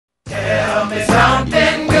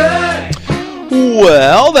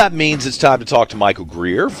Well, that means it's time to talk to Michael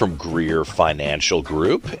Greer from Greer Financial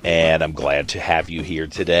Group, and I'm glad to have you here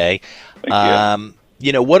today. Thank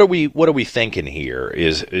you. What are we thinking here?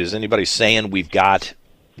 Is anybody saying we've got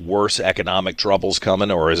worse economic troubles coming,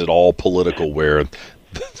 or is it all political where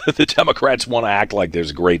the Democrats want to act like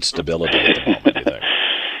there's great stability at the moment, you think?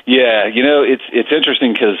 Yeah, it's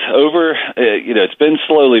interesting because it's been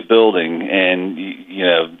slowly building, and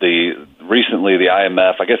recently the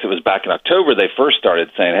IMF, I guess it was back in October, they first started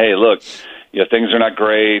saying, hey, look, things are not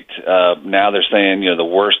great. Now they're saying, the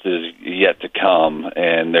worst is yet to come,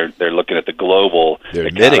 and they're looking at the global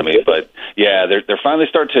economy. But yeah, they're finally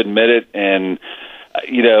starting to admit it, and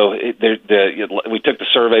we took the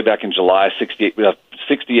survey back in July.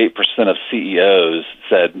 68% of CEOs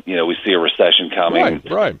said, we see a recession coming.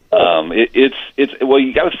 Right.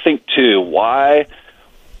 You got to think too why.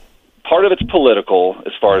 Part of it's political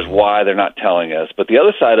as far as why they're not telling us, but the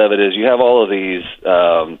other side of it is you have all of these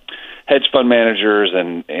hedge fund managers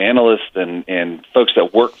and analysts and folks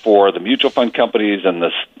that work for the mutual fund companies and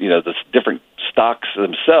the different stocks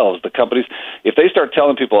themselves, the companies. If they start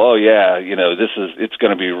telling people, oh yeah, it's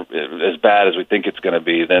going to be as bad as we think it's going to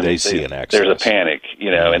be, then they see an excess. There's a panic,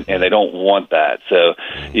 and they don't want that. So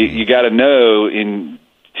you got to know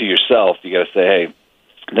to yourself, you got to say, hey,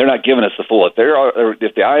 they're not giving us the full. If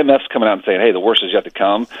the IMF's coming out and saying, "Hey, the worst is yet to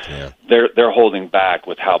come," they're holding back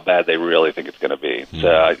with how bad they really think it's going to be.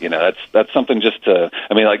 So that's something just to.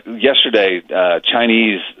 I mean, like yesterday, the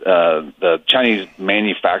Chinese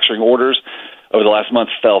manufacturing orders over the last month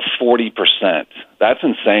fell 40%. That's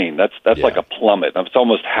insane. That's like a plummet. It's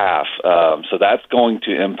almost half. So that's going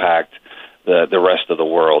to impact the rest of the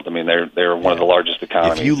world. I mean, they're one of the largest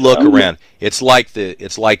economies. If you look around, it's like the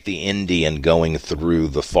Indian going through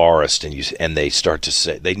the forest, and they start to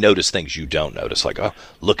say they notice things you don't notice, like, oh,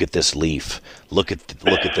 look at this leaf, look at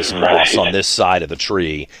this moss on this side of the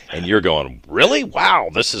tree, and you're going, really? Wow,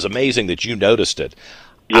 this is amazing that you noticed it.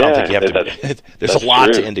 I don't think you have to. There's a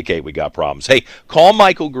lot to indicate we got problems. Hey, call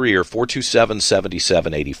Michael Greer,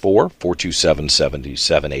 427-7784,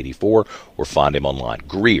 427-7784, or find him online,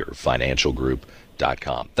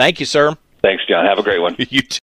 GreerFinancialGroup.com. Thank you, sir. Thanks, John. Have a great one. You too.